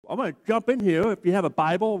I'm going to jump in here. If you have a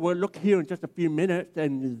Bible, we'll look here in just a few minutes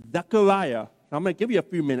in Zechariah. I'm going to give you a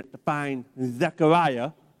few minutes to find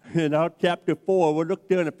Zechariah. Chapter 4. We'll look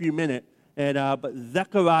there in a few minutes. But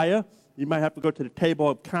Zechariah, you might have to go to the table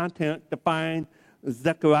of contents to find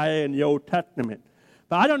Zechariah in the Old Testament.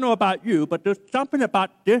 But I don't know about you, but there's something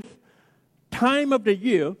about this time of the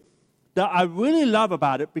year that I really love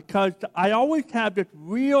about it, because I always have this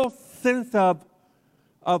real sense of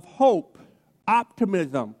hope,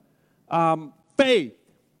 optimism, faith,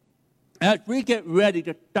 as we get ready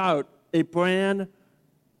to start a brand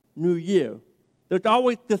new year. There's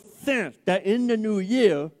always this sense that in the new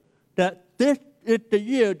year, that this is the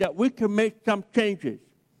year that we can make some changes.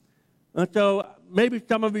 And so maybe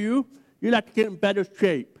some of you like to get in better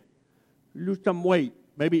shape, lose some weight,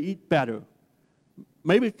 maybe eat better.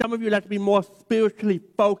 Maybe some of you like to be more spiritually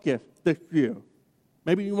focused this year.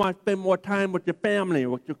 Maybe you want to spend more time with your family,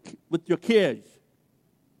 with your kids.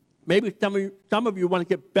 Maybe some of you want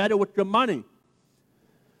to get better with your money.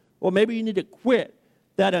 Or maybe you need to quit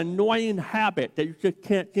that annoying habit that you just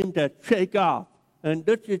can't seem to shake off. And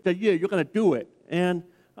this is the year you're going to do it. And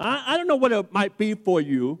I don't know what it might be for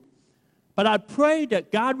you, but I pray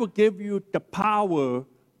that God will give you the power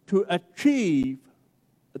to achieve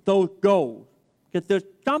those goals. Because there's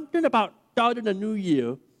something about starting a new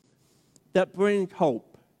year that brings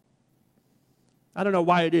hope. I don't know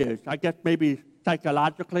why it is. I guess maybe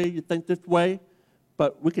psychologically you think this way,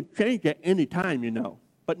 but we can change it any time,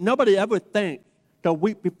 But nobody ever thinks the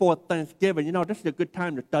week before Thanksgiving, this is a good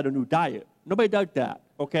time to start a new diet. Nobody does that,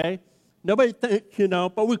 okay? Nobody thinks,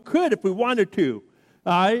 but we could if we wanted to,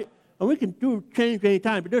 all right? And we can change any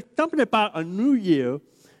time. But there's something about a new year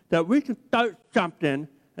that we can start something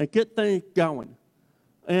and get things going.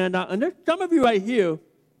 And there's some of you right here,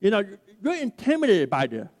 you're intimidated by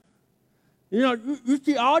this. You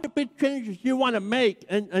see all the big changes you want to make,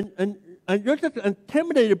 and you're just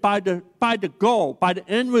intimidated by the goal, by the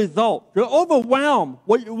end result. You're overwhelmed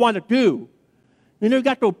what you want to do. You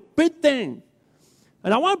got those big things.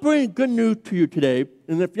 And I want to bring good news to you today.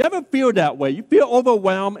 And if you ever feel that way, you feel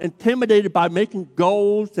overwhelmed, intimidated by making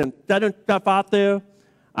goals and setting stuff out there,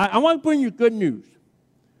 I want to bring you good news.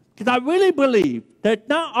 Because I really believe that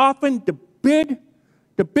not often the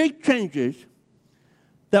big changes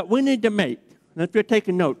that we need to make. And if you're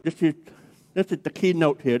taking notes, this is the key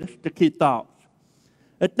note here. This is the key thoughts.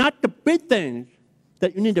 It's not the big things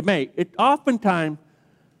that you need to make. It's oftentimes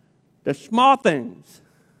the small things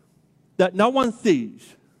that no one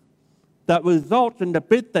sees that results in the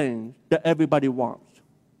big things that everybody wants.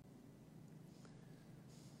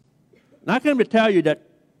 And I came to tell you that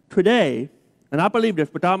today, and I believe this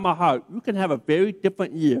with all my heart, you can have a very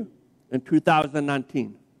different year in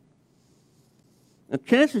 2019. And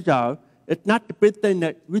chances are, it's not the big thing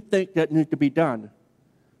that we think that needs to be done,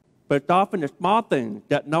 but it's often the small things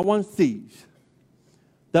that no one sees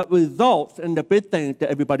that results in the big things that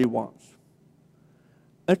everybody wants.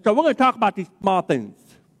 And so we're going to talk about these small things,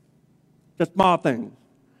 the small things.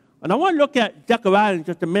 And I want to look at Zechariah in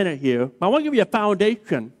just a minute here. I want to give you a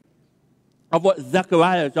foundation of what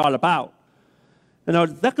Zechariah is all about.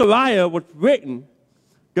 Zechariah was written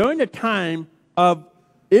during the time of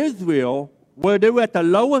Israel, where they were at the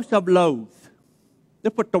lowest of lows.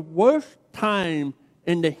 This was the worst time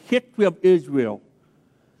in the history of Israel.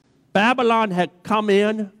 Babylon had come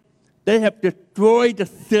in. They have destroyed the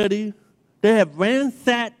city. They have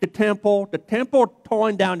ransacked the temple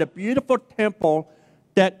torn down, the beautiful temple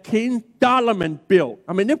that King Solomon built.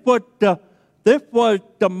 I mean, this was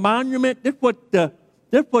the monument. This was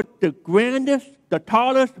the grandest, the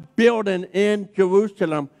tallest building in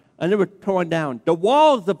Jerusalem, and it was torn down. The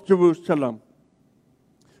walls of Jerusalem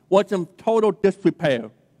was in total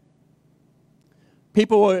disrepair.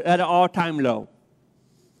 People were at an all-time low.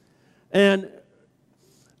 And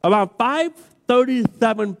around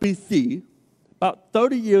 537 BC, about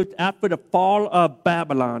 30 years after the fall of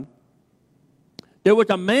Babylon, there was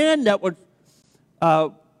a man that was,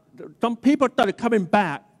 some people started coming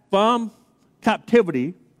back from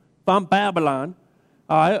captivity, from Babylon,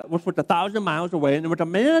 which was 1,000 miles away, and there was a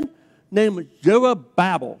man named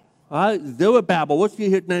Zerubbabel. Zerubbabel, we'll see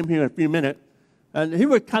his name here in a few minutes. And he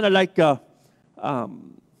was kind of like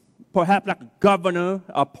perhaps like a governor,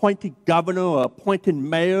 appointed governor or appointed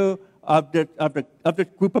mayor of this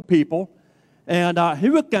group of people. And he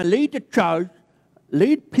was going to lead the church,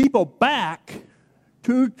 lead people back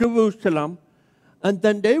to Jerusalem, and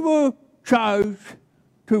then they were charged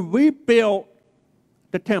to rebuild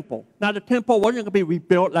the temple. Now, the temple wasn't going to be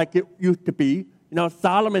rebuilt like it used to be.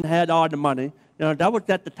 Solomon had all the money. That was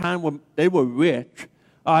at the time when they were rich.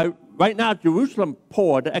 Right now, Jerusalem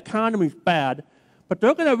poor. The economy's bad. but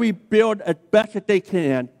they're going to rebuild as best as they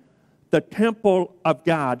can the temple of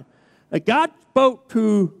God. And God spoke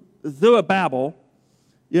to Zerubbabel,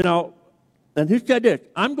 and he said this,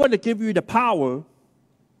 I'm going to give you the power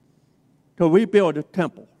to rebuild the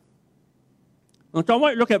temple. And so I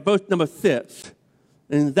want to look at verse number 6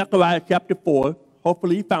 in Zechariah chapter 4.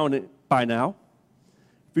 Hopefully you found it by now.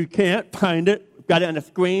 If you can't find it, you've got it on the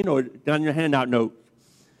screen or on your handout notes.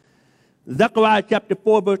 Zechariah chapter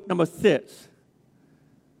 4, verse number 6.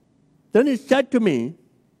 Then he said to me,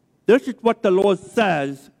 this is what the Lord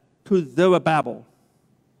says to Zerubbabel.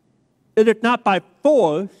 It is not by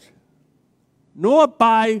force, nor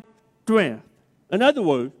by strength. In other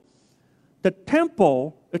words, the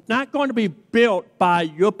temple is not going to be built by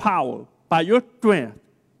your power, by your strength.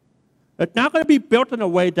 It's not going to be built in a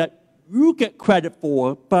way that you get credit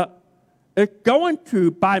for, but it's going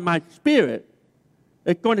to, by my Spirit,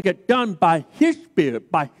 it's going to get done by His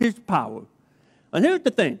Spirit, by His power. And here's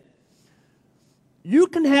the thing. You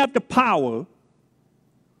can have the power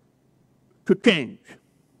to change.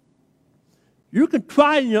 You can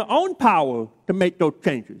try in your own power to make those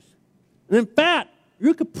changes. And in fact,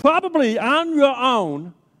 you could probably, on your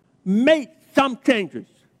own, make some changes.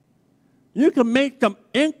 You can make some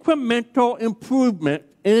incremental improvement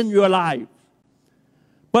in your life.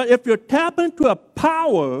 But if you tap into a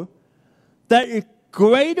power that is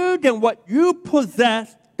greater than what you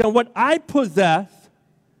possess, than what I possess,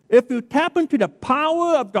 if you tap into the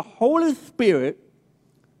power of the Holy Spirit,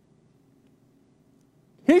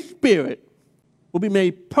 His Spirit will be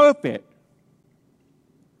made perfect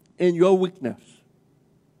in your weakness.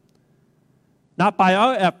 Not by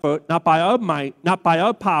our effort, not by our might, not by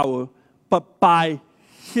our power, but by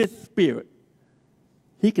His Spirit.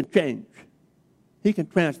 He can change. He can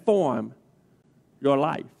transform your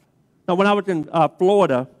life. Now, when I was in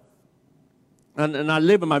Florida, and I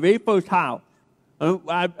lived in my very first house,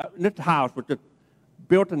 this house was just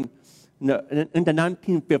built in the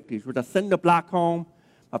 1950s. It was a cinder block home,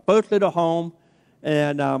 my first little home,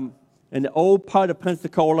 and in the old part of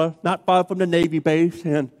Pensacola, not far from the Navy base.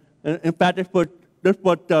 And in fact, this was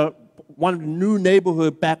one of the new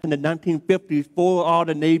neighborhoods back in the 1950s for all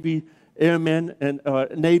the Navy airmen and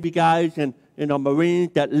Navy guys and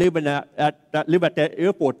Marines that live at that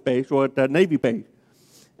Air Force base or at the Navy base.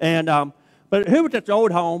 And but here was this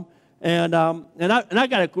old home, and I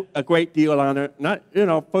got a great deal on it.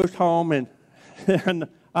 First home, and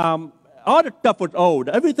all the stuff was old.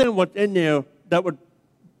 Everything was in there that was,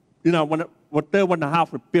 when it was there when the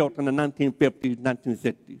house was built in the 1950s,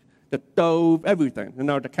 1960s. The stove, everything, the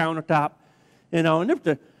countertop, and I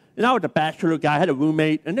was a bachelor guy. I had a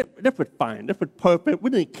roommate, and this was fine. This was perfect. We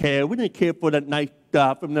didn't care. We didn't care for that nice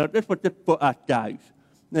stuff. This was just for us guys.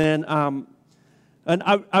 And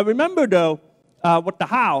I remember, though, with the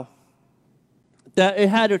house, that it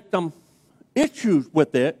had some issues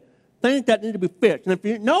with it, things that need to be fixed. And if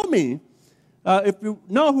you know me, if you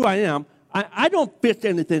know who I am, I don't fix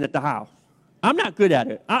anything at the house. I'm not good at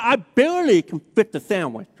it. I barely can fix a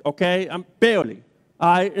sandwich, okay? I'm barely.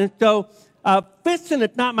 And so fixing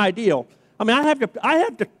is not my deal. I mean, I have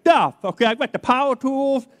the stuff, okay? I've got the power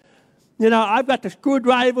tools. I've got the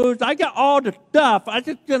screwdrivers. I got all the stuff. I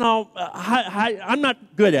just, I'm not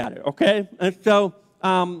good at it, okay? And so,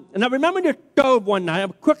 and I remember the stove one night. I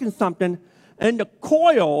was cooking something, and the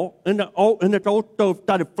coil in this old stove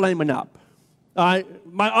started flaming up.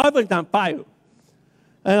 My oven's on fire.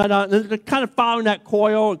 And it's kind of following that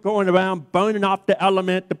coil, going around, burning off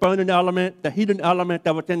the burning element, the heating element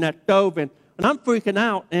that was in that stove. And I'm freaking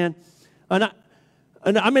out. And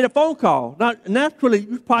I made a phone call. Now, naturally,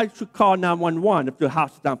 you probably should call 911 if your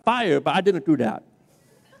house is on fire, but I didn't do that.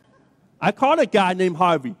 I called a guy named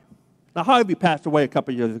Harvey. Now, Harvey passed away a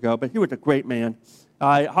couple years ago, but he was a great man.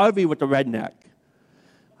 Harvey was a redneck.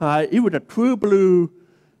 He was a true blue,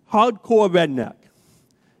 hardcore redneck.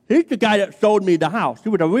 He's the guy that sold me the house. He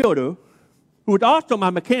was a realtor who was also my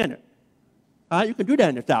mechanic. You can do that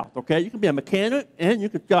in the South, okay? You can be a mechanic and you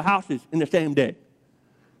can sell houses in the same day.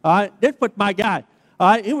 This was my guy.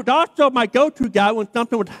 He was also my go-to guy when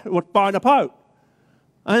something was falling apart.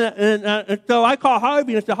 And so I called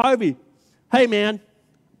Harvey and said, Harvey, hey, man,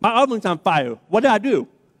 my oven's on fire. What did I do?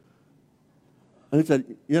 And he said,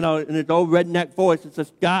 in his old redneck voice, he said,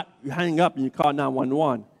 Scott, you hang up and you call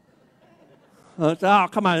 911. I said, oh,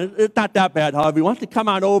 come on, it's not that bad, Harvey. Why don't you come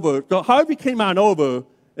on over? So Harvey came on over.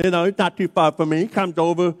 He's not too far from me. He comes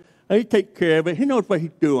over, and he takes care of it. He knows what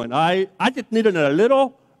he's doing. I just needed a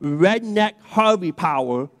little redneck Harvey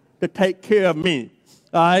power to take care of me.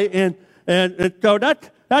 And so that's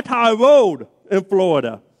how I rolled in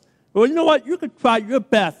Florida. Well, you know what? You can try your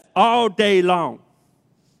best all day long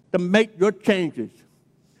to make your changes.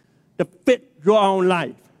 to fit your own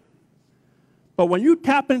life. But when you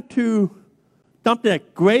tap into something that's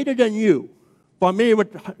greater than you, for me,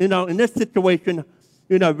 in this situation,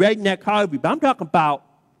 Redneck Harvey, but I'm talking about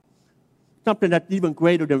something that's even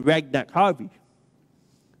greater than Redneck Harvey.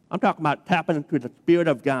 I'm talking about tapping into the Spirit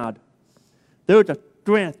of God. There's a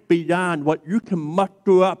strength beyond what you can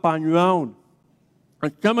muster up on your own.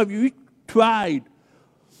 And some of you tried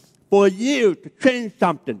for years to change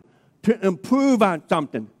something, to improve on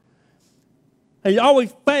something, and you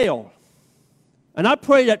always fail. And I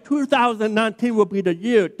pray that 2019 will be the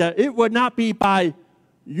year that it will not be by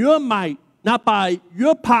your might, not by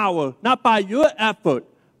your power, not by your effort,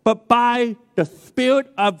 but by the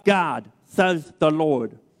Spirit of God, says the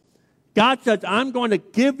Lord. God says, I'm going to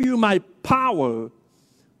give you my power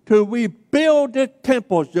to rebuild this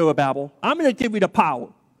temple, Zerubbabel. I'm going to give you the power.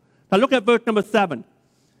 Now look at verse number 7.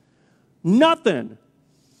 Nothing,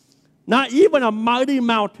 not even a mighty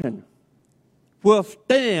mountain, will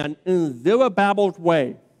stand in Zerubbabel's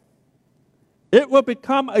way. It will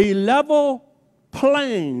become a level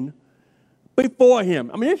plain before him.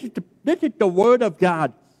 I mean, this is the word of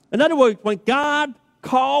God. In other words, when God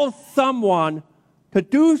calls someone to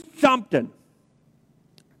do something,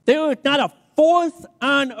 there is not a force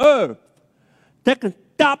on earth that can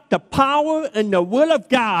stop the power and the will of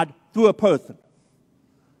God through a person.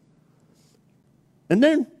 And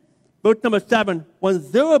then, verse number 7, when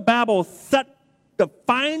Zerubbabel set the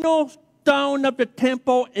final stone of the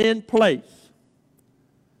temple in place,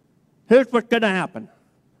 here's what's going to happen.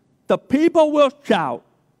 The people will shout,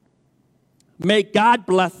 may God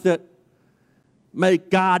bless it, may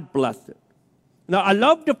God bless it. Now, I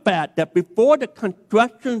love the fact that before the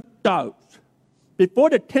construction starts,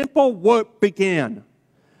 before the temple work began,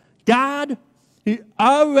 God, He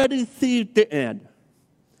already sees the end.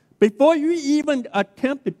 Before you even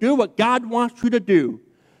attempt to do what God wants you to do,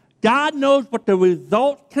 God knows what the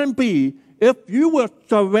result can be if you will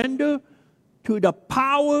surrender to the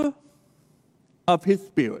power of His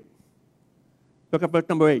Spirit. Look at verse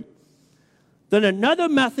number 8. Then another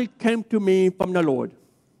message came to me from the Lord.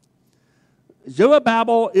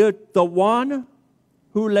 Zerubbabel is the one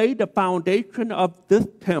who laid the foundation of this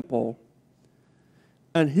temple,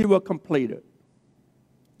 and he will complete it.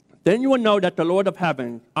 Then you will know that the Lord of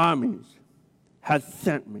heaven's armies has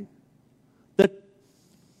sent me.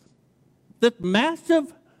 This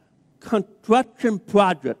massive construction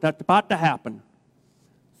project that's about to happen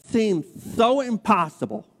seems so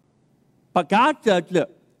impossible. But God says, look,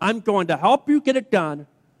 I'm going to help you get it done,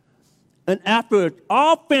 and after it's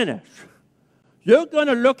all finished, you're going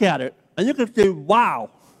to look at it, and you can say, wow,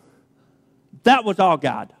 that was all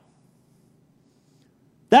God.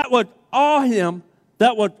 That was all Him.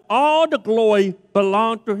 That was all the glory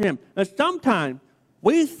belonged to Him. And sometimes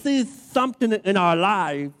we see something in our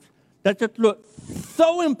lives that just looks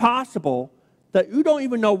so impossible that you don't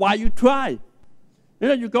even know why you try.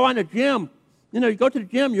 You go on the gym. You go to the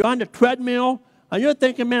gym, you're on the treadmill, and you're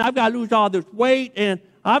thinking, man, I've got to lose all this weight, and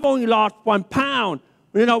I've only lost 1 pound.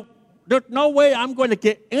 There's no way I'm going to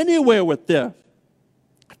get anywhere with this.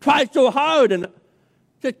 I tried so hard, and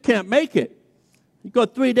just can't make it. You go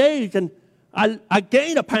 3 days, and I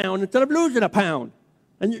gain a pound instead of losing a pound.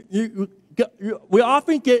 And we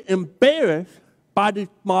often get embarrassed by these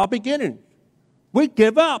small beginnings. We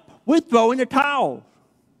give up. We throw in the towel.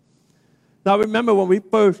 Now, remember when we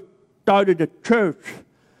first started the church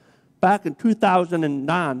back in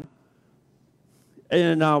 2009,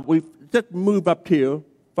 and we just moved up here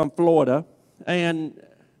from Florida, and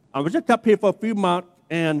I was just up here for a few months,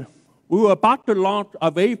 and we were about to launch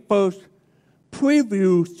our very first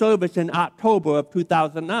preview service in October of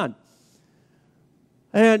 2009.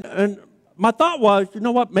 And my thought was, you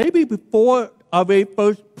know what, maybe before our very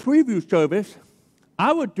first preview service,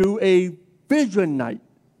 I would do a vision night.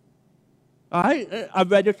 All right? I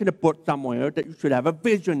read this in a book somewhere that you should have a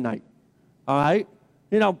vision night. All right?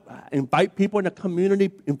 Invite people in the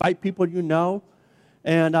community, invite people you know.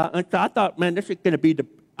 And so I thought, man, this is going to be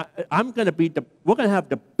we're going to have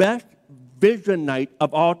the best vision night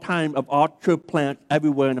of all time of all church plants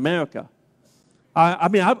everywhere in America. I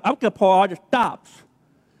going to pour all the stops.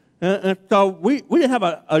 And so we didn't have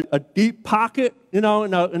a deep pocket, in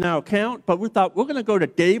our account, but we thought we're going to go to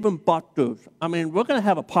Dave and Buster's. We're going to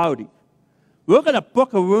have a party. We're going to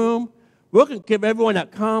book a room. We're going to give everyone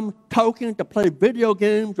that comes tokens to play video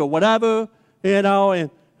games or whatever, and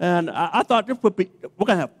I thought we're going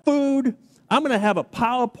to have food. I'm going to have a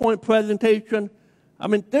PowerPoint presentation.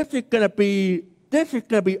 This is going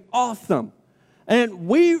to be awesome. And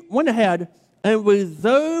we went ahead and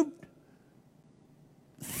reserved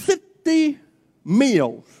 60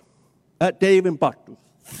 meals at Dave and Buster's.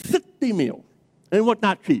 60 meals. And it was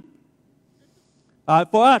not cheap.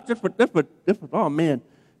 For us, this was, oh man,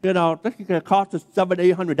 this is going to cost us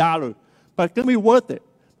 $700, $800, but it's going to be worth it.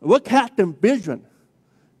 We're casting vision.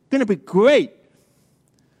 It's going to be great.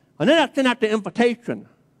 And then I sent out the invitation.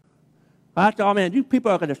 I thought, oh man, these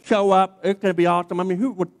people are going to show up. It's going to be awesome. I mean,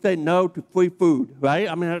 who would say no to free food, right?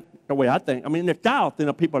 I mean, that's the way I think. I mean, in the South,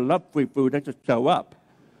 people love free food. They just show up.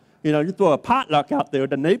 You throw a potluck out there,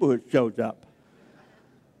 the neighborhood shows up.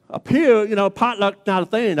 Up here, potluck's not a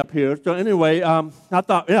thing up here. So anyway, I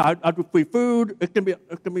thought, yeah, I'll do free food. It's gonna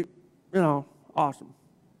be, awesome.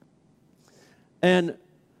 And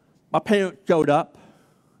my parents showed up,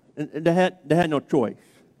 and they had no choice.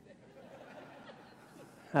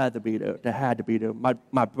 Had to be there. They had to be there.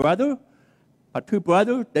 My brother, my two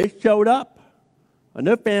brothers, they showed up, and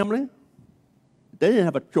their family. They didn't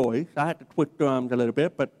have a choice. I had to twist their arms a little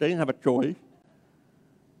bit, but they didn't have a choice.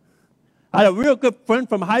 I had a real good friend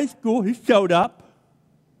from high school. He showed up.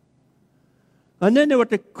 And then there was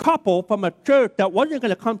a couple from a church that wasn't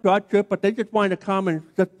going to come to our church, but they just wanted to come and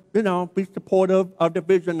just, be supportive of the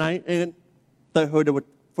vision night. And they heard there was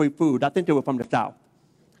free food. I think they were from the South.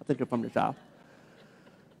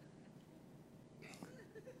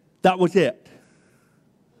 That was it.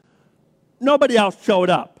 Nobody else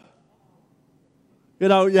showed up. You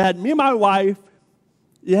had me and my wife.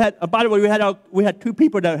 By the way, we had two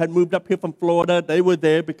people that had moved up here from Florida. They were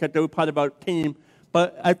there because they were part of our team.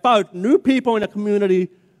 But as far as new people in the community,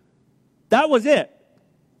 that was it.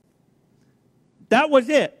 That was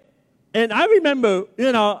it. And I remember,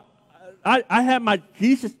 I had my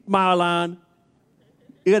Jesus smile on.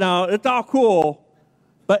 It's all cool.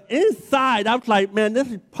 But inside, I was like, man, this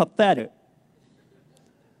is pathetic.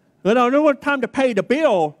 There was time to pay the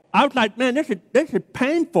bill. I was like, man, this is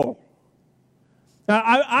painful. Now,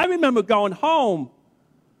 I remember going home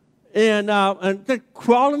and just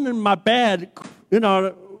crawling in my bed,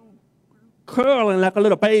 curling like a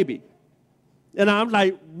little baby. And I'm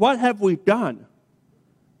like, what have we done?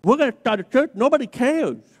 We're going to start a church. Nobody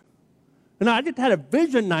cares. And I just had a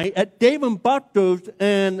vision night at Dave & Buster's,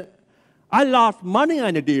 and I lost money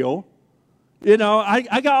on the deal.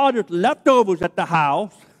 I got all these leftovers at the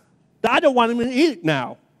house. I don't want to even eat it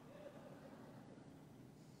now.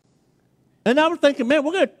 And I was thinking, man,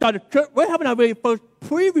 we're going to start a church. We're having our very first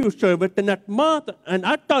preview service the next month. And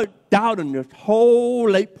I started doubting this whole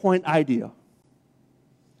Lake Point idea.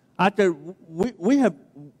 I said,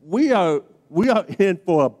 we are in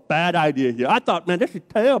for a bad idea here. I thought, man, this is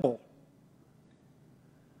terrible.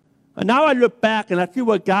 And now I look back and I see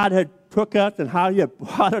where God had took us and how He had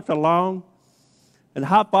brought us along and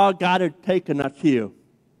how far God had taken us here.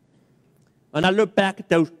 And I look back at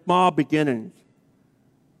those small beginnings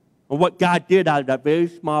and what God did out of that very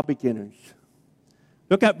small beginnings.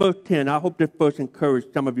 Look at verse 10. I hope this verse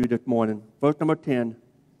encouraged some of you this morning. Verse number 10.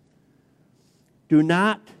 Do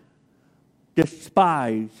not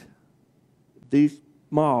despise these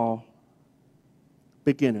small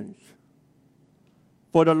beginnings,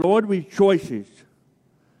 for the Lord rejoices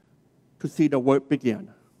to see the work begin.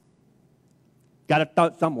 Got to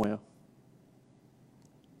start somewhere.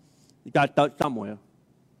 You got to start somewhere.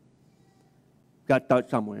 Got to start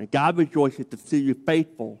somewhere. And God rejoices to see you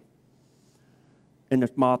faithful in the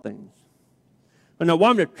small things. And now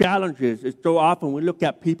one of the challenges is so often we look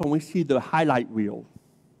at people and we see the highlight reel.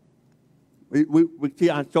 We see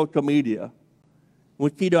on social media. We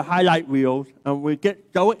see the highlight reels and we get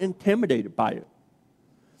so intimidated by it.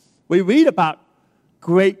 We read about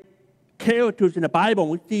great characters in the Bible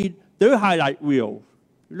and we see their highlight reels.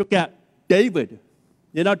 Look at David.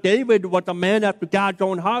 David was a man after God's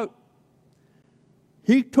own heart.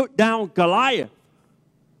 He took down Goliath.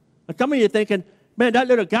 And some of you are thinking, man, that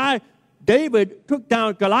little guy, David, took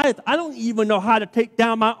down Goliath. I don't even know how to take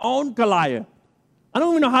down my own Goliath. I don't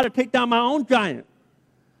even know how to take down my own giant.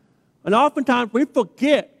 And oftentimes we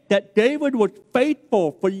forget that David was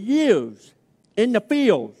faithful for years in the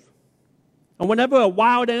fields. And whenever a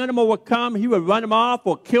wild animal would come, he would run him off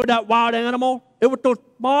or kill that wild animal. It was those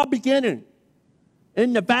small beginnings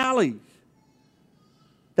in the valleys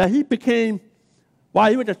that he became, while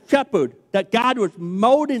he was a shepherd, that God was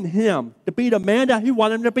molding him to be the man that He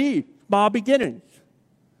wanted him to be. Small beginnings.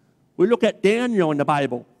 We look at Daniel in the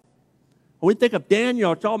Bible. When we think of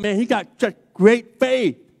Daniel, it's, oh man, he got such great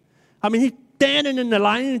faith. I mean, he's standing in the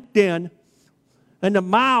lion's den, and the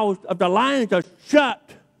mouths of the lions are shut.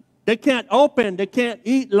 They can't open. They can't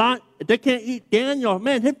eat. They can't eat Daniel.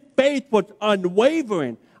 Man, his faith was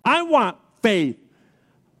unwavering. I want faith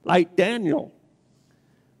like Daniel.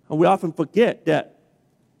 And we often forget that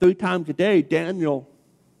 3 times a day, Daniel,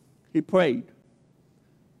 he prayed.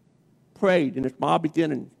 Prayed in the small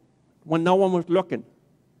beginnings when no one was looking.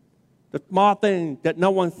 The small things that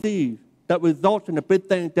no one sees that results in the big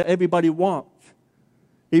things that everybody wants.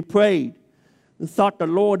 He prayed and sought the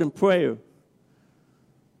Lord in prayer.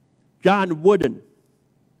 John Wooden.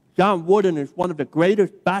 John Wooden is one of the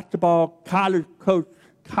greatest college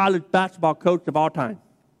basketball coaches of all time.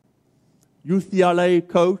 UCLA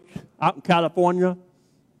coach out in California.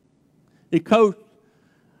 He coached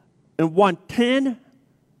and won 10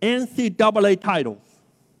 NCAA titles.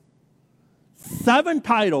 7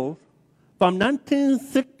 titles from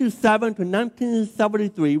 1967 to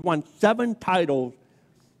 1973, won 7 titles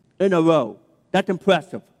in a row. That's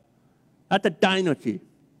impressive. That's a dynasty.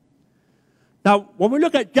 Now, when we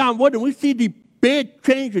look at John Wooden, we see the big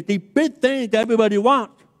changes, the big things that everybody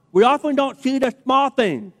wants. We often don't see the small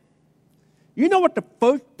things. You know what the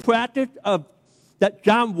first practice that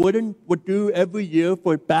John Wooden would do every year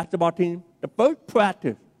for his basketball team? The first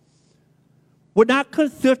practice would not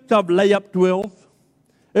consist of layup drills.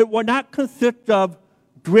 It would not consist of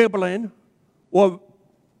dribbling or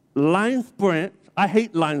line sprints. I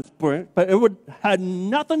hate line sprints, but it would have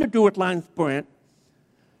nothing to do with line sprint.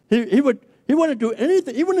 He wouldn't do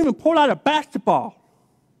anything. He wouldn't even pull out a basketball.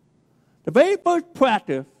 The very first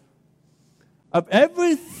practice of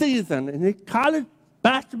every season in his college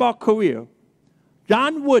basketball career,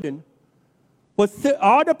 John Wooden would sit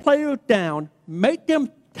all the players down, make them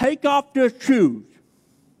take off their shoes,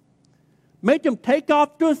 make them take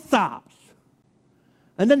off their socks,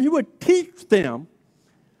 and then he would teach them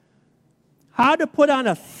how to put on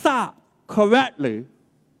a sock correctly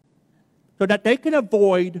so that they can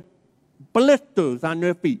avoid blisters on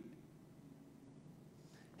their feet.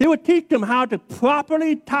 He would teach them how to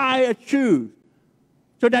properly tie a shoe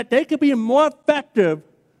so that they could be more effective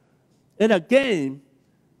in a game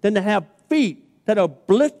than to have feet that are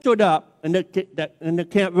blistered up and they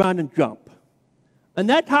can't run and jump. And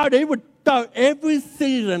that's how they would start every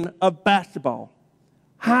season of basketball,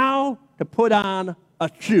 how to put on a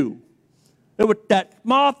shoe. It was that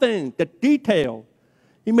small thing, the detail.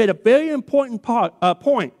 He made a very important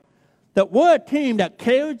point that we're a team that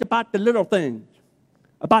cares about the little things,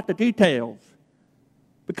 about the details,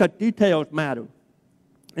 because details matter.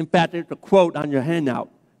 In fact, there's a quote on your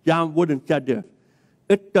handout. John Wooden said this: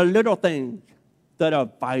 "It's the little things that are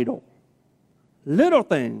vital. Little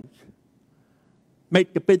things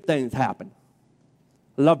make the big things happen."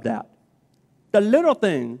 Love that. The little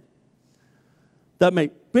things that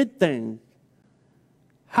make big things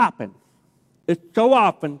happen. It's so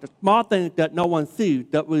often the small things that no one sees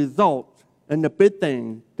that results in the big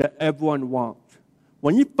things that everyone wants.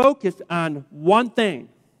 When you focus on one thing,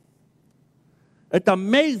 it's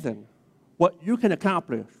amazing what you can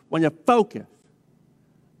accomplish when you focus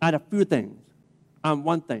on a few things, on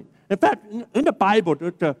one thing. In fact, in the Bible,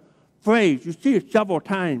 there's a phrase, you see it several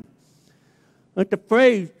times. It's the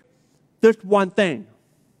phrase, this one thing.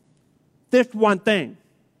 This one thing.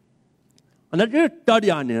 And I did a study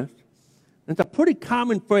on this. It's a pretty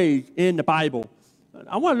common phrase in the Bible.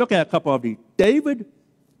 I want to look at a couple of these. David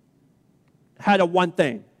had a one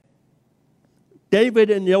thing. David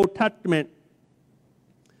in the Old Testament,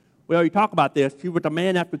 we already talked about this. He was a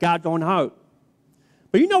man after God's own heart.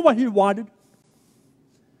 But you know what he wanted?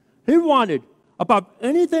 He wanted, above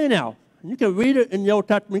anything else, and you can read it in the Old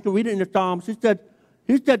Testament, you can read it in the Psalms. He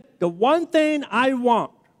said, the one thing I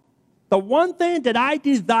want, the one thing that I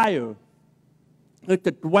desire is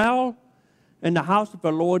to dwell in the house of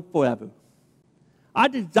the Lord forever. I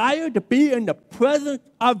desire to be in the presence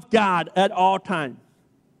of God at all times.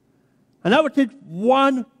 And that was his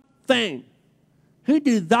one thing. He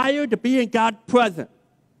desired to be in God's presence.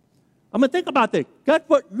 I mean, think about this. Guess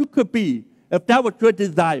what you could be if that was your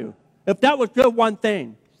desire, if that was your one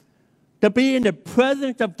thing, to be in the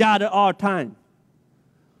presence of God at all times.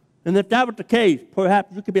 And if that was the case,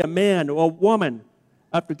 perhaps you could be a man or a woman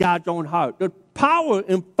after God's own heart. There's power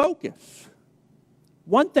in focus.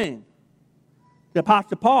 One thing. The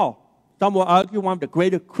Apostle Paul, some will argue, one of the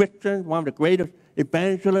greatest Christians, one of the greatest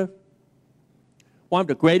evangelists, one of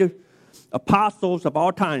the greatest apostles of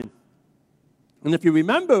all time. And if you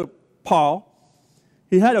remember Paul,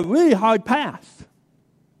 he had a really hard past.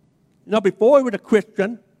 You know, before he was a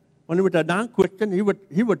Christian, when he was a non-Christian, he was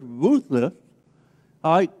ruthless.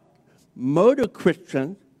 Murder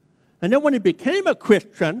Christians. And then when he became a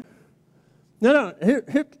Christian,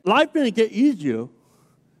 his life didn't get easier.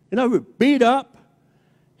 He was beat up.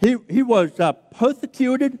 He was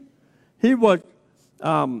persecuted. He was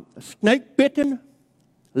snake bitten,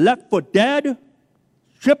 left for dead,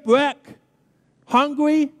 shipwrecked,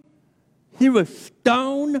 hungry. He was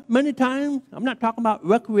stoned many times. I'm not talking about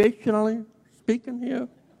recreationally speaking here.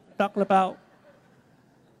 I'm talking about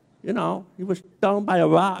he was stoned by a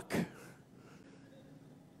rock.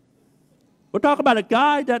 We're talking about a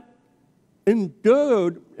guy that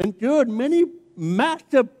endured many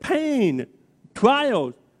massive pain,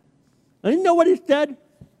 trials. And you know what he said?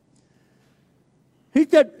 He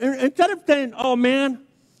said, instead of saying, oh man,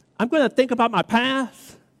 I'm going to think about my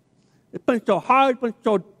past. It's been so hard, it's been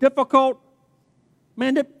so difficult.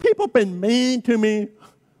 Man, the people have been mean to me.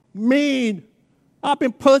 Mean. I've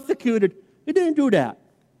been persecuted. He didn't do that.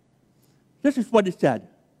 This is what he said.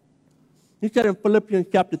 He said in Philippians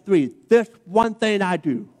chapter 3, this one thing I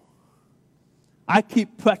do. I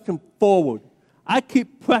keep pressing forward. I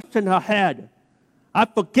keep pressing ahead. I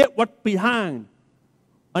forget what's behind.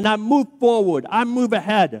 And I move forward. I move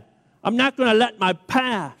ahead. I'm not going to let my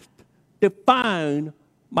past define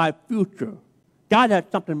my future. God has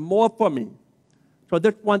something more for me. So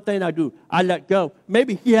this one thing I do, I let go.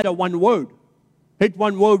 Maybe he had a one word. His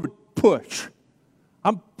one word was push.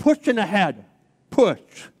 I'm pushing ahead. Push.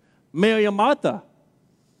 Mary and Martha.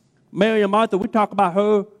 Mary and Martha, we talked about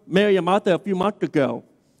her, Mary and Martha, a few months ago.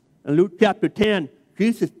 In Luke chapter 10,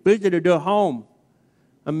 Jesus visited their home.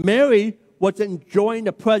 And Mary was enjoying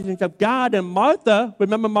the presence of God. And Martha,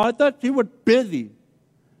 remember Martha? She was busy.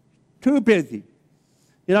 Too busy.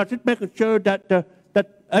 Just making sure that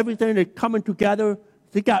everything is coming together.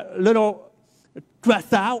 She got a little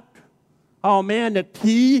stressed out. Oh, man, the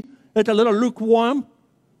tea is a little lukewarm.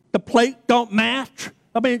 The plate don't match.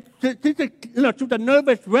 I mean, she was a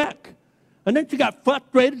nervous wreck. And then she got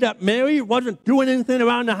frustrated that Mary wasn't doing anything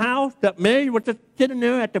around the house, that Mary was just sitting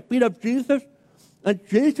there at the feet of Jesus. And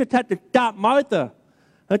Jesus had to stop Martha.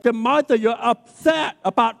 And said, Martha, you're upset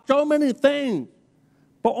about so many things.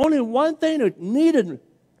 But only one thing is needed.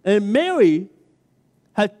 And Mary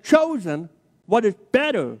had chosen what is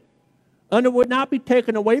better. And it would not be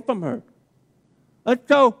taken away from her. And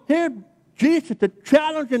so here Jesus is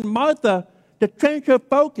challenging Martha to change her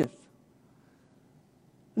focus.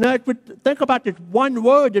 Now, if we think about this one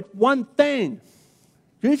word, this one thing.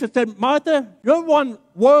 Jesus said, Martha, your one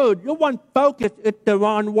word, your one focus is the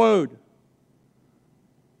wrong word.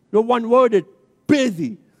 Your one word is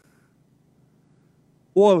busy.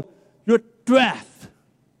 Or you're stressed.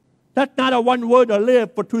 That's not a one word to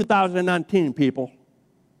live for 2019, people.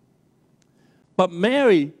 But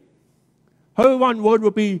Mary, her one word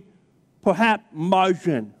would be perhaps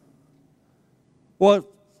margin. Or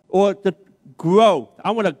the growth.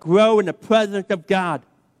 I want to grow in the presence of God.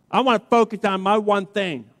 I want to focus on my one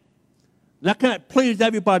thing. And I can't please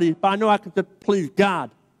everybody, but I know I can just please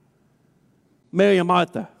God. Mary and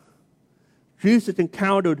Martha. Jesus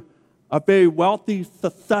encountered a very wealthy,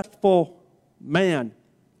 successful man,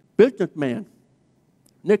 businessman.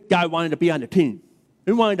 This guy wanted to be on the team.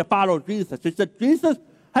 He wanted to follow Jesus. He said, Jesus,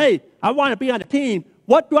 hey, I want to be on the team.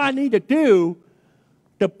 What do I need to do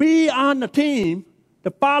to be on the team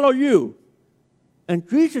to follow you? And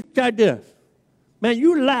Jesus said this, man,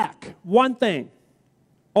 you lack one thing.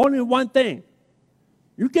 Only one thing.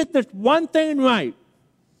 You get this one thing right,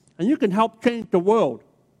 and you can help change the world.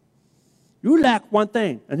 You lack one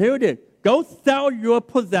thing, and here it is. Go sell your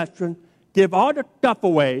possession, give all the stuff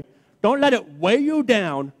away, don't let it weigh you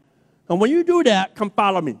down, and when you do that, come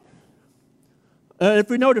follow me. If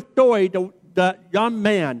you know the story, the young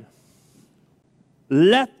man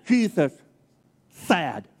left Jesus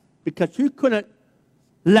sad because he couldn't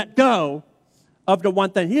let go of the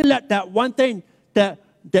one thing. He let that one thing,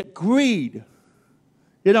 that greed,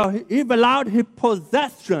 he allowed his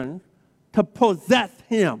possession to possess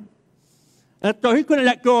him. And so he couldn't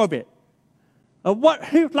let go of it. And what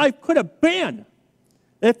his life could have been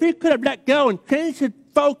if he could have let go and changed his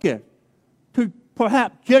focus to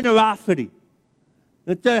perhaps generosity.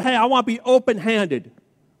 And say, hey, I want to be open-handed.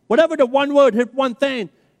 Whatever the one word, his one thing,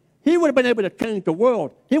 he would have been able to change the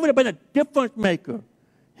world. He would have been a difference maker.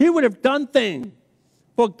 He would have done things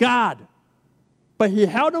for God. But he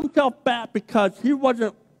held himself back because he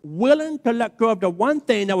wasn't willing to let go of the one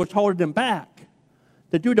thing that was holding him back,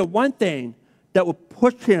 to do the one thing that would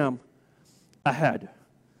push him ahead.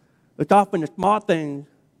 It's often the small things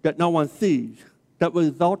that no one sees that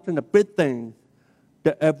result in the big things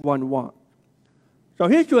that everyone wants. So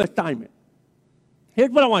here's your assignment. Here's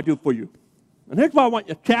what I want to do for you. And here's what I want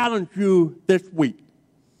to challenge you this week.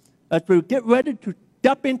 As we get ready to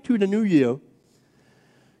step into the new year,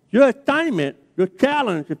 your assignment, your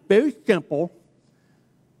challenge is very simple,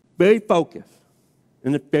 very focused,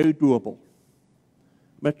 and it's very doable.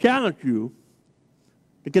 I'm going to challenge you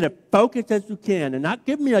to get as focused as you can and not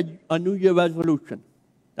give me a New Year resolution.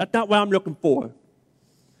 That's not what I'm looking for.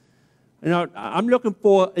 I'm looking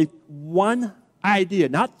for one idea,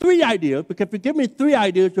 not three ideas, because if you give me three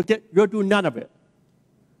ideas, you'll do none of it.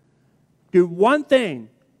 do one thing.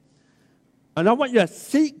 And I want you to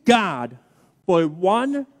seek God for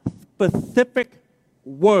one specific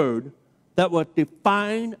word that will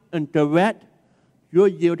define and direct your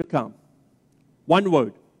year to come. One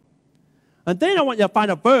word. And then I want you to find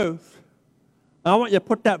a verse, and I want you to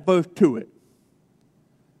put that verse to it.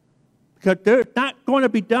 Because it's not going to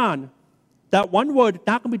be done. That one word is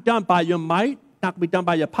not going to be done by your might, not going to be done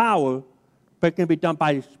by your power, but it's going to be done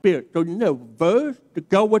by the Spirit. So you need a verse to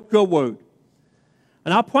go with your word.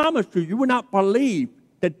 And I promise you, you will not believe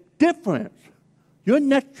the difference your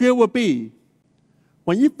next year will be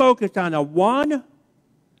when you focus on a one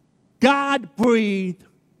God-breathed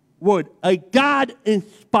word, a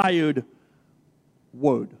God-inspired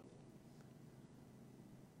word.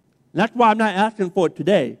 And that's why I'm not asking for it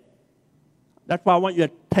today. That's why I want you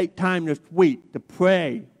to take time this week to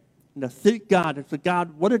pray and to seek God and say,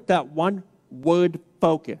 God, what is that one word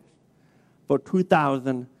focus for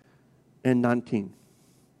 2019?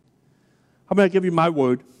 I'm going to give you my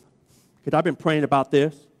word, because I've been praying about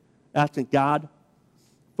this, asking God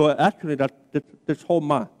for actually this whole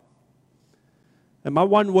month. And my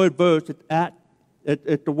one word verse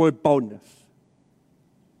is the word boldness.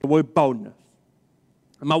 The word boldness.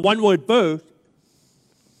 And my one word verse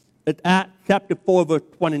is Acts chapter 4, verse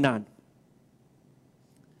 29.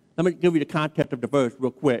 Let me give you the context of the verse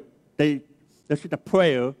real quick. This is a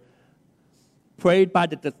prayer prayed by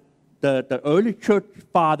the early church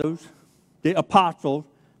fathers, the apostles.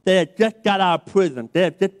 They had just got out of prison. They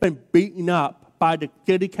had just been beaten up by the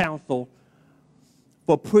city council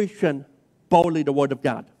for preaching boldly the word of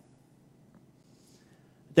God.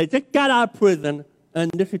 They just got out of prison,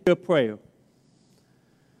 and this is their prayer.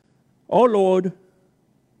 Oh Lord,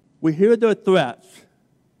 we hear their threats.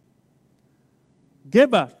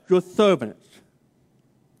 Give us, your servants,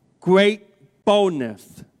 great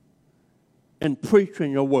boldness in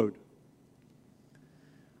preaching your word.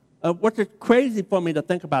 What's crazy for me to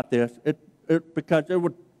think about this, because it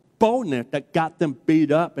was boldness that got them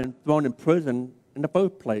beat up and thrown in prison in the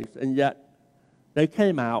first place, and yet they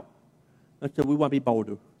came out and said, we want to be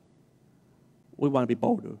bolder. We want to be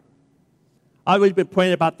bolder. I've always been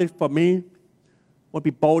praying about this for me. I want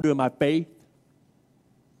to be bolder in my faith.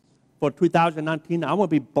 For 2019, I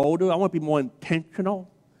want to be bolder. I want to be more intentional,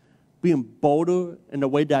 being bolder in the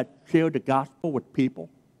way that I share the gospel with people.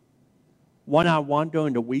 One-on-one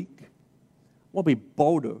during the week. I want to be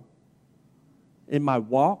bolder in my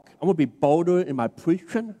walk. I want to be bolder in my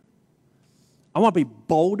preaching. I want to be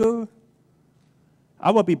bolder.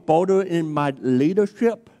 I want to be bolder in my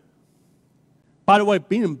leadership. By the way,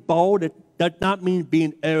 being bold, it does not mean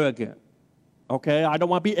being arrogant. Okay? I don't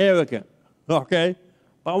want to be arrogant. Okay?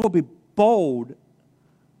 But I want to be bold,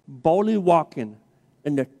 boldly walking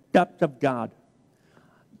in the steps of God.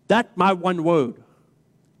 That's my one word.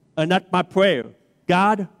 And that's my prayer.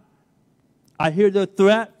 God, I hear their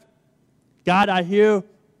threats. God, I hear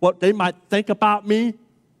what they might think about me.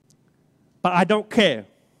 But I don't care.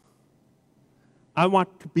 I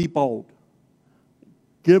want to be bold.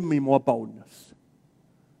 Give me more boldness.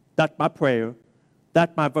 That's my prayer.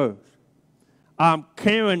 That's my verse.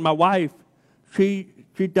 Karen, my wife, she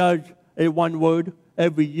does a one word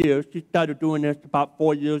every year. She started doing this about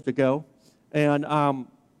 4 years ago. And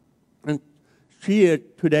she is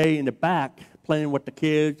today in the back playing with the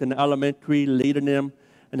kids in the elementary, leading them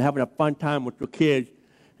and having a fun time with the kids.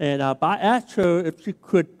 And I asked her if she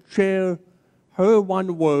could share her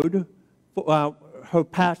one word for her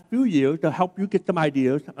past few years to help you get some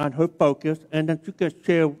ideas on her focus, and then she could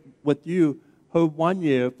share with you her 1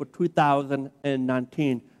 year for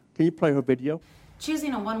 2019. Can you play her video?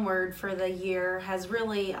 Choosing a one word for the year has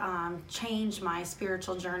really changed my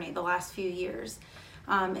spiritual journey the last few years.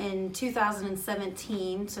 In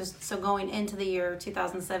 2017, so going into the year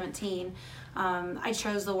 2017, I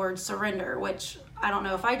chose the word surrender, which I don't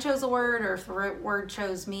know if I chose the word or if the word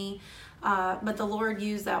chose me, but the Lord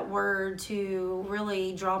used that word to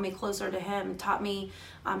really draw me closer to Him, taught me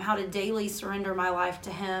how to daily surrender my life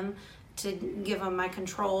to Him, to give Him my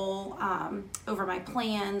control over my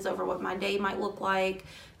plans, over what my day might look like,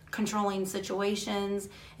 controlling situations.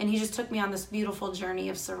 And He just took me on this beautiful journey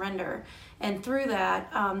of surrender. And through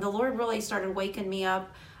that, the Lord really started waking me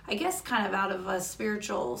up, I guess kind of out of a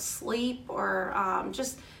spiritual sleep, or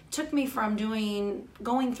just took me from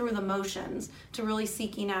going through the motions to really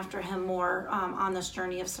seeking after Him more on this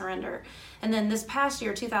journey of surrender. And then this past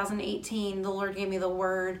year, 2018, the Lord gave me the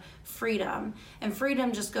word freedom. And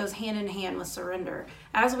freedom just goes hand in hand with surrender.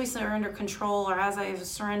 As we surrender control, or as I have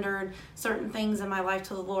surrendered certain things in my life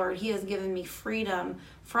to the Lord, He has given me freedom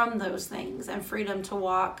from those things and freedom to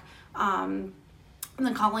walk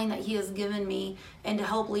the calling that He has given me and to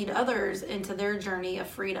help lead others into their journey of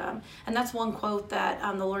freedom. And that's one quote that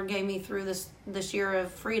the Lord gave me through this year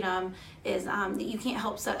of freedom is that you can't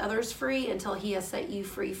help set others free until he has set you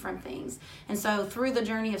free from things. And so through the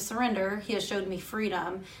journey of surrender, he has showed me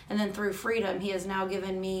freedom. And then through freedom, he has now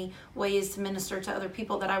given me ways to minister to other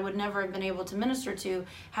people that I would never have been able to minister to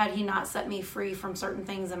had he not set me free from certain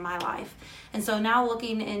things in my life. And so now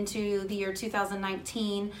looking into the year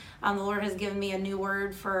 2019, the Lord has given me a new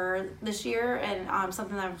word for this year, and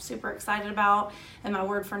something that I'm super excited about. And my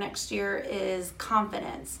word for next year is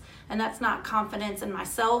confidence. And that's not confidence in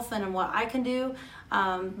myself and in what I can do,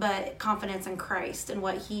 but confidence in Christ and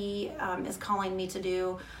what he is calling me to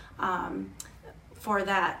do for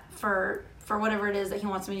whatever it is that he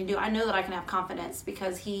wants me to do. I know that I can have confidence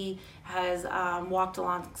because he has walked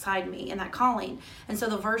alongside me in that calling. And so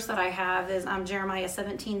the verse that I have is Jeremiah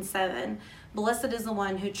 17:7. Blessed is the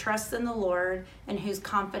one who trusts in the Lord and whose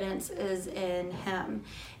confidence is in him.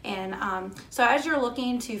 And so as you're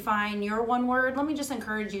looking to find your one word, let me just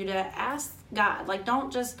encourage you to ask God. Like,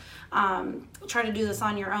 don't just try to do this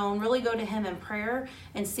on your own. Really go to him in prayer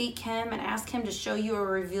and seek him and ask him to show you or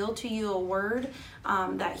reveal to you a word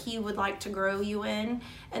that he would like to grow you in.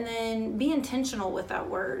 And then be intentional with that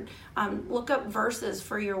word. Look up verses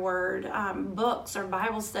for your word, books or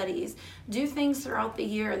Bible studies. Do things throughout the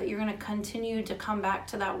year that you're going to continue to come back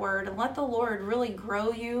to that word, and let the Lord really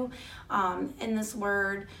grow you in this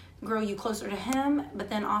word, grow you closer to him, but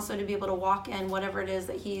then also to be able to walk in whatever it is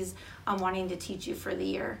that he's wanting to teach you for the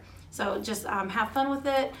year. So just have fun with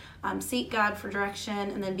it, seek God for direction,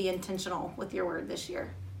 and then be intentional with your word this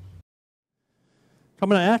year. So I'm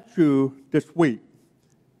going to ask you this week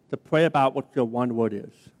to pray about what your one word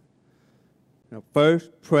is. First,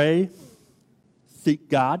 pray, seek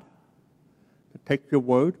God to take your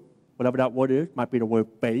word, whatever that word is. Might be the word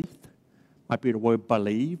faith, might be the word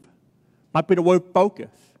believe, might be the word focus.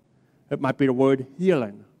 It might be the word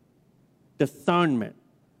healing, discernment,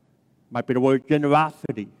 might be the word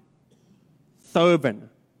generosity, serving,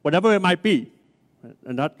 whatever it might be.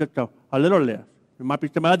 And not just a little list. There might be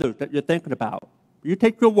some others that you're thinking about. You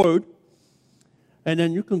take your word, and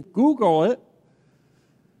then you can Google it.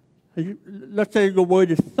 Let's say your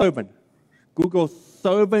word is serving. Google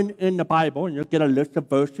serving in the Bible, and you'll get a list of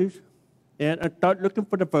verses. And start looking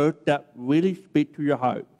for the verse that really speaks to your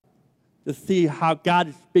heart, to see how God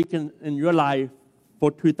is speaking in your life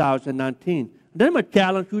for 2019. And then I'm going to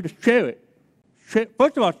challenge you to share it.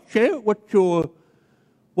 First of all, share it with your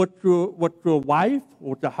wife,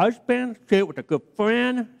 with your husband, share it with a good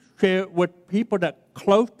friend, share it with people that are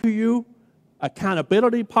close to you,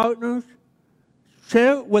 accountability partners.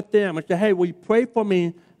 Share it with them and say, hey, will you pray for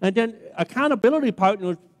me? And then accountability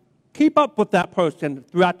partners, keep up with that person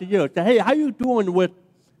throughout the year. Say, hey, how you doing with,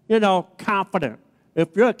 confidence?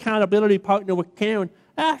 If you're an accountability partner with Karen,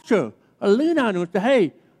 ask her, or lean on her and say,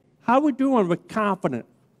 hey, how are we doing with confidence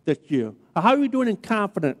this year? Or how are we doing in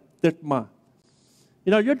confidence this month?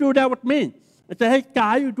 You do that with me. And say, hey, God,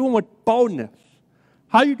 how are you doing with boldness?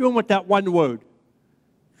 How are you doing with that one word?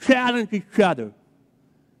 Challenge each other.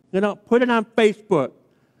 Put it on Facebook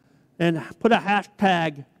and put a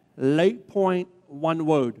hashtag late point one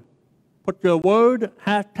word. Put your word,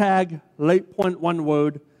 hashtag late point one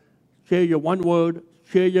word. Share your one word,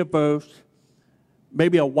 share your verse,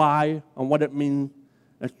 maybe a why on what it means,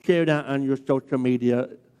 and share that on your social media.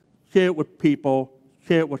 Share it with people,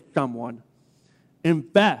 share it with someone.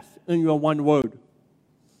 Invest in your one word.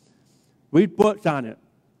 Read books on it.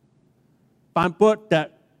 Find books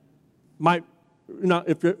that might,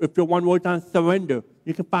 if your one word's on surrender,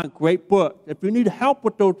 you can find great books. If you need help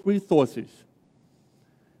with those resources,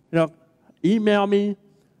 email me.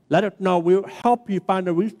 Let us know. We'll help you find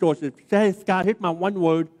the resources. Say, hey, Scott, here's my one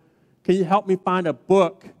word. Can you help me find a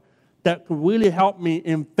book that could really help me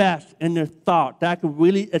invest in this thought, that could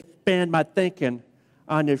really expand my thinking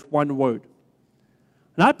on this one word?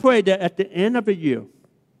 And I pray that at the end of the year,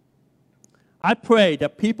 I pray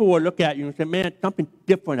that people will look at you and say, man, something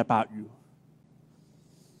different about you.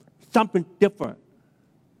 Something different.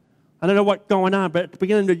 I don't know what's going on, but at the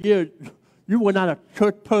beginning of the year, you were not a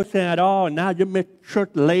church person at all, and now you're Miss Church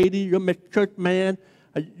Lady, you're Miss Church Man,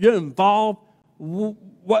 you're involved.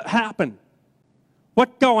 What happened?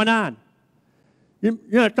 What's going on?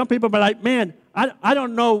 Some people be like, man, I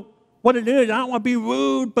don't know what it is. I don't want to be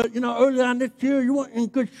rude, but, earlier on this year, you weren't in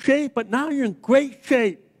good shape, but now you're in great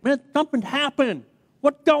shape. Man, something happened.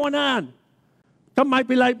 What's going on? Some might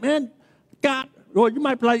be like, man, God, or you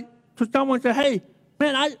might be like to someone say, hey,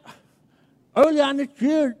 man, earlier on this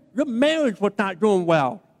year, your marriage was not doing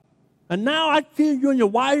well. And now I see you and your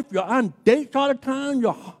wife, you're on dates all the time,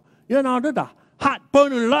 there's a hot,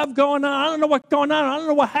 burning love going on. I don't know what's going on. I don't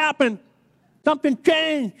know what happened. Something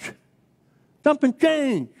changed. Something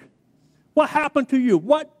changed. What happened to you?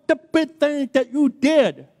 What's the big thing that you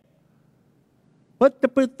did? What's the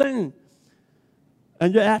big thing?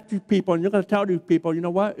 And you ask these people, and you're going to tell these people, you know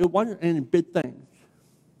what? It wasn't any big things,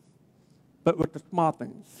 but with the small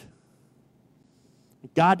things.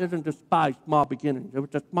 God doesn't despise small beginnings. It was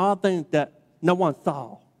the small things that no one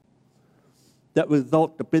saw that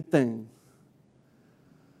result the big things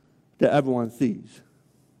that everyone sees.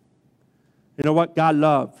 You know what? God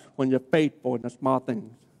loves when you're faithful in the small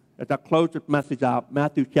things. As I close this message out,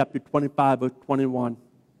 Matthew chapter 25, verse 21,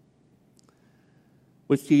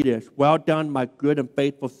 we see this. Well done, my good and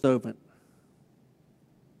faithful servant.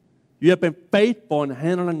 You have been faithful in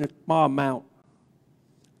handling a small amount.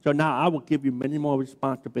 So now I will give you many more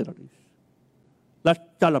responsibilities. Let's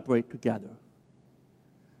celebrate together.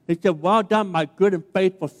 He said, well done, my good and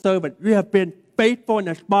faithful servant. You have been faithful in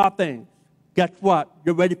the small things. Guess what?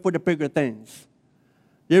 You're ready for the bigger things.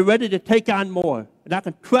 You're ready to take on more. And I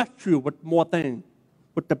can trust you with more things,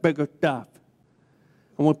 with the bigger stuff.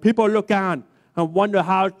 And when people look on and wonder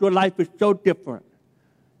how your life is so different,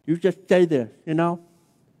 you just say this, you know?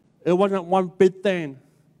 It wasn't one big thing,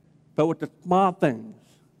 but with the small things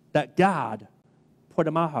that God put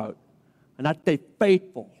in my heart. And I stay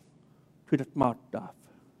faithful to the small stuff.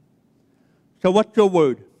 So what's your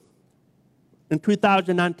word? In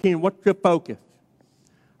 2019, what's your focus?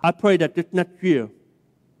 I pray that this next year,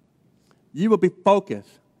 you will be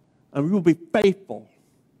focused and you will be faithful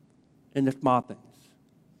in the small things.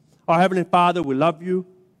 Our Heavenly Father, we love you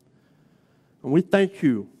and we thank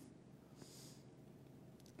you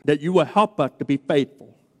that you will help us to be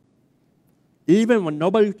faithful. Even when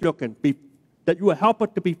nobody's looking, that you will help us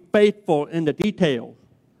to be faithful in the details,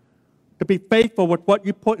 to be faithful with what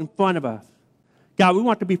you put in front of us. God, we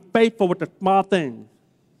want to be faithful with the small things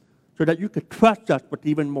so that you can trust us with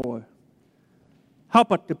even more.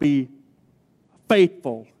 Help us to be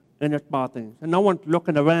faithful in the small things. And no one's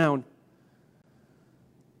looking around.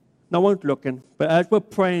 No one's looking. But as we're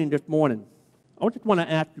praying this morning, I just want to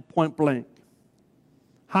ask you point blank.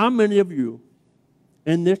 How many of you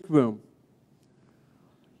in this room,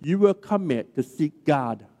 you will commit to seek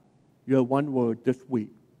God, your one word this week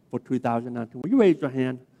for 2019? Will you raise your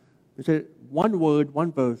hand and say one word,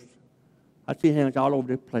 one verse? I see hands all over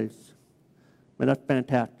this place. Man, that's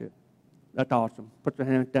fantastic. That's awesome. Put your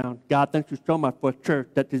hands down. God, thank you so much for a church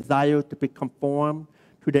that desires to be conformed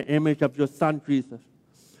to the image of your Son, Jesus,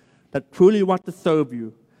 that truly wants to serve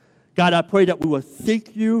you. God, I pray that we will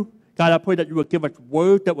seek you. God, I pray that you will give us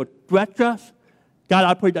words that will stretch us. God,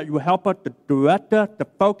 I pray that you will help us to direct us, to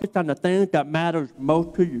focus on the things that matters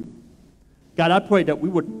most to you. God, I pray that we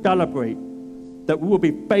would celebrate, that we will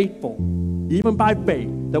be faithful, even by faith,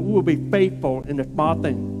 that we will be faithful in the small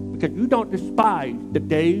things. Because you don't despise the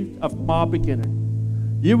days of small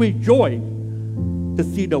beginnings. You rejoice to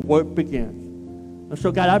see the work begin. And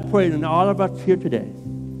so, God, I pray in all of us here today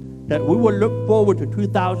that we will look forward to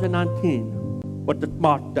 2019 with the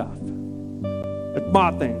small stuff, the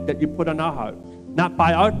small things that you put on our hearts. Not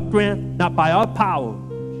by our strength, not by our power,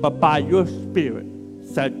 but by your Spirit,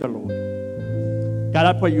 said the Lord. God,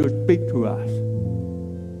 I pray you would speak to us.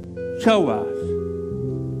 Show us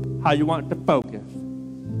how you want to focus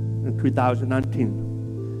in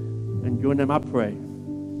 2019. In your name I pray.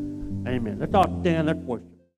 Amen. Let's all stand, let's worship.